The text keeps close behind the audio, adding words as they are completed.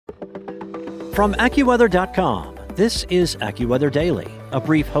From AccuWeather.com, this is AccuWeather Daily, a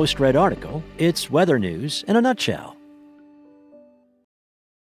brief host-read article. It's weather news in a nutshell.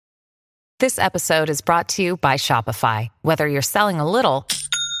 This episode is brought to you by Shopify. Whether you're selling a little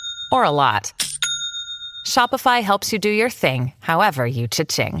or a lot, Shopify helps you do your thing, however you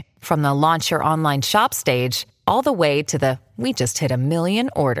cha-ching. From the launch your online shop stage, all the way to the we just hit 1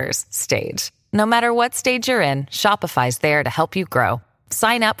 million orders stage. No matter what stage you're in, Shopify's there to help you grow.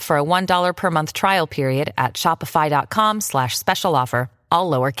 Sign up for a $1 per month trial period at shopify.com/special offer,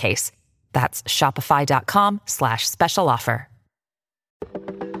 all lowercase. That's shopify.com/special offer.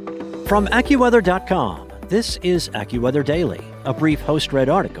 From AccuWeather.com, this is AccuWeather Daily, a brief host-read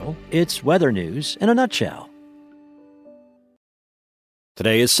article. It's weather news in a nutshell.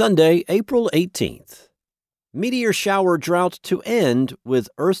 Today is Sunday, April 18th. Meteor shower drought to end with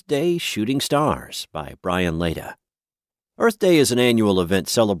Earth Day shooting stars by Brian Leda. Earth Day is an annual event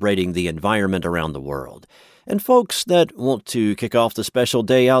celebrating the environment around the world, and folks that want to kick off the special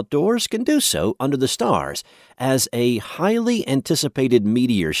day outdoors can do so under the stars as a highly anticipated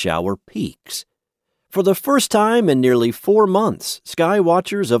meteor shower peaks. For the first time in nearly 4 months, sky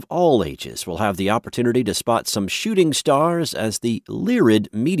watchers of all ages will have the opportunity to spot some shooting stars as the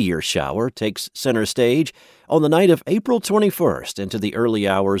Lyrid meteor shower takes center stage on the night of April 21st into the early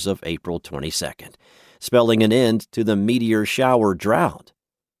hours of April 22nd, spelling an end to the meteor shower drought.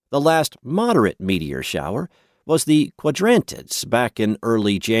 The last moderate meteor shower was the Quadrantids back in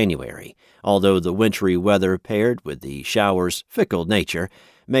early January, although the wintry weather paired with the shower's fickle nature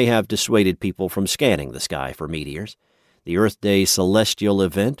may have dissuaded people from scanning the sky for meteors. The Earth Day celestial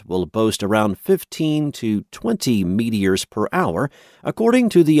event will boast around 15 to 20 meteors per hour, according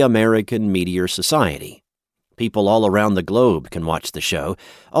to the American Meteor Society. People all around the globe can watch the show,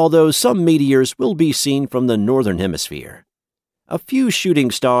 although some meteors will be seen from the northern hemisphere. A few shooting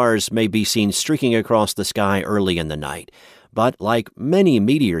stars may be seen streaking across the sky early in the night, but like many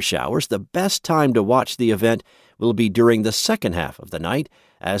meteor showers, the best time to watch the event will be during the second half of the night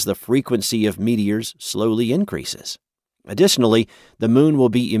as the frequency of meteors slowly increases. Additionally, the moon will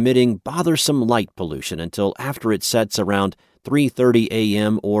be emitting bothersome light pollution until after it sets around 3:30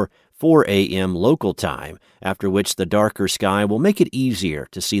 a.m. or 4 a.m. local time, after which the darker sky will make it easier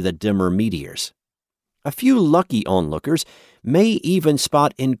to see the dimmer meteors. A few lucky onlookers may even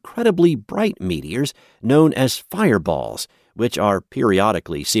spot incredibly bright meteors known as fireballs, which are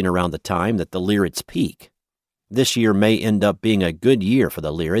periodically seen around the time that the Lyrids peak. This year may end up being a good year for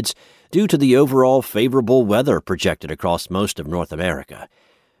the Lyrids due to the overall favorable weather projected across most of North America.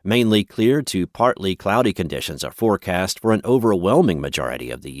 Mainly clear to partly cloudy conditions are forecast for an overwhelming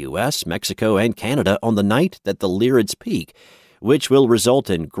majority of the U.S., Mexico, and Canada on the night that the Lyrids peak, which will result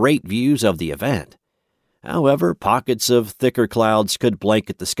in great views of the event. However, pockets of thicker clouds could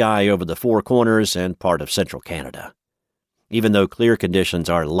blanket the sky over the Four Corners and part of central Canada. Even though clear conditions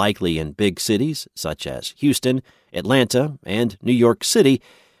are likely in big cities such as Houston, Atlanta, and New York City,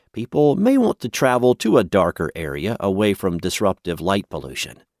 people may want to travel to a darker area away from disruptive light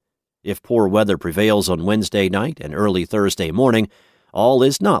pollution. If poor weather prevails on Wednesday night and early Thursday morning, all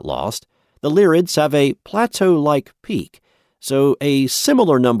is not lost. The Lyrids have a plateau-like peak, so a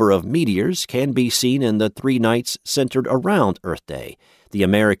similar number of meteors can be seen in the 3 nights centered around Earth Day, the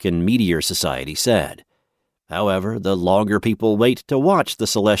American Meteor Society said. However, the longer people wait to watch the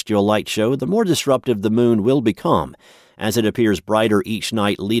celestial light show, the more disruptive the moon will become, as it appears brighter each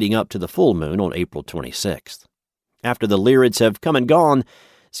night leading up to the full moon on April 26th. After the Lyrids have come and gone,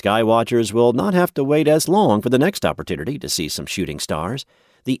 sky watchers will not have to wait as long for the next opportunity to see some shooting stars.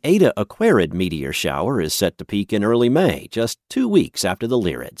 The Eta Aquarid meteor shower is set to peak in early May, just 2 weeks after the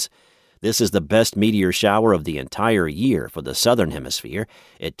Lyrids. This is the best meteor shower of the entire year for the southern hemisphere.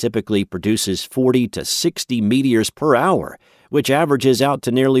 It typically produces 40 to 60 meteors per hour, which averages out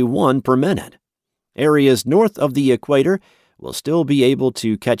to nearly 1 per minute. Areas north of the equator will still be able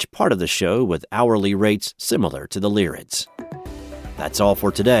to catch part of the show with hourly rates similar to the Lyrids. That's all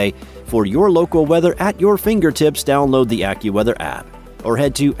for today. For your local weather at your fingertips, download the AccuWeather app or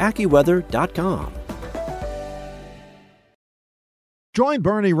head to AccuWeather.com. Join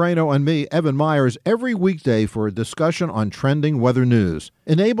Bernie Rayno and me, Evan Myers, every weekday for a discussion on trending weather news.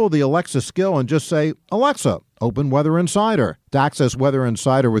 Enable the Alexa skill and just say, "Alexa, open Weather Insider." To access Weather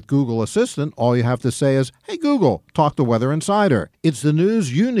Insider with Google Assistant, all you have to say is, "Hey Google, talk to Weather Insider." It's the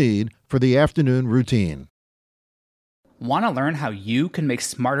news you need for the afternoon routine. Want to learn how you can make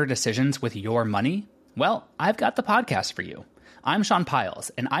smarter decisions with your money? Well, I've got the podcast for you. I'm Sean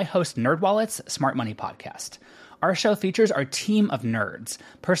Piles, and I host NerdWallet's Smart Money Podcast. Our show features our team of nerds,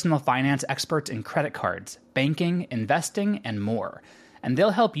 personal finance experts in credit cards, banking, investing, and more. and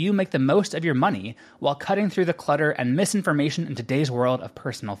they'll help you make the most of your money while cutting through the clutter and misinformation in today's world of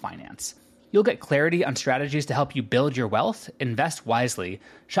personal finance. You'll get clarity on strategies to help you build your wealth, invest wisely,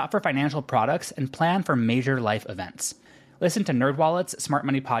 shop for financial products, and plan for major life events. Listen to NerdWallet's Smart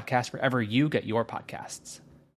Money Podcast wherever you get your podcasts.